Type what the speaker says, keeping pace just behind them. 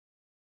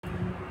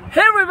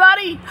Hey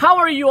everybody, how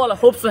are you all? I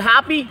hope so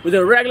happy with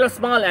a regular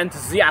smile and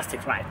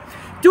enthusiastic, right?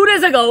 2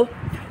 days ago,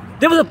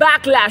 there was a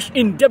backlash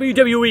in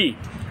WWE.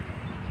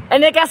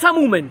 And a aisa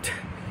movement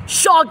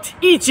shocked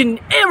each and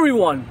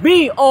everyone.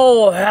 Me,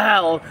 oh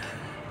hell.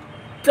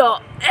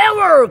 The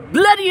ever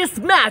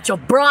bloodiest match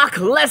of Brock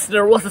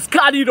Lesnar versus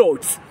Cody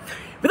Rhodes.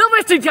 Without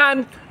wasting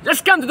time,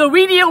 let's come to the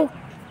video.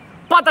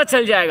 Pata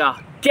chal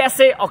jayega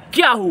kaise aur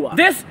kya hua.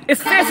 This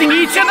is facing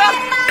each other.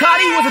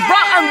 Cody versus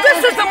Brock, and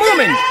this is the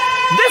moment.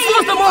 This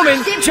was the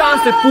moment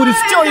जहाँ से पूरी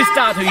story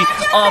start हुई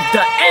of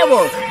the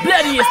ever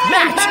bloodiest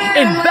match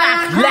in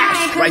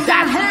Backlash. Right,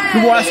 that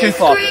you were asking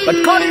for.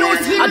 But Cody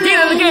Rhodes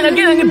again and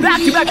again,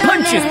 back-to-back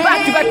punches,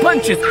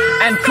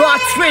 and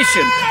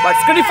crotch-ration. But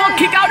Scotty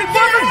Funk kick out in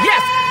purpose?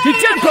 Yes, he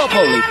did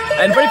properly.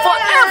 And ready for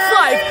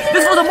F5.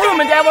 This was the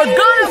moment ever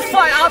gonna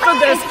fight. After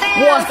this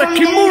was the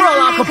Kimura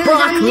lock of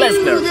Brock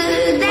Lesnar.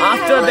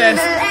 After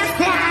this,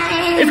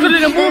 it's going to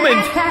be the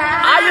moment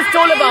I just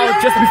told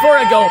about just before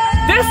I go.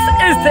 This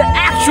is the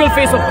actual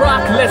face of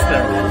Brock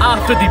Lesnar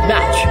after the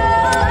match.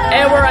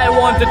 Ever I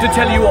wanted to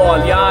tell you all,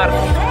 yaar.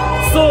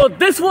 So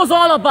this was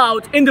all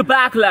about in the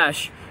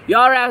Backlash.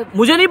 यार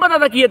मुझे नहीं पता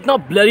था कि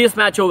इतना bloodiest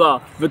match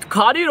होगा with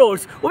Cody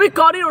Rhodes, वो भी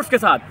Cody Rhodes के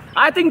साथ.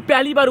 I think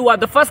पहली बार हुआ,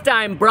 the first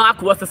time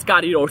Brock versus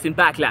Cody Rhodes in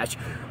Backlash.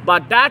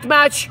 But that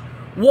match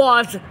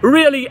was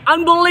really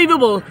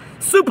unbelievable,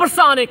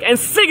 supersonic and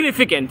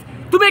significant.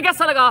 तुम्हें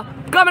कैसा लगा?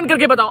 Comment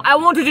करके बताओ. I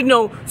want you to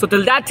know. So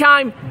till that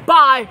time,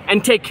 bye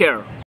and take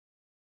care.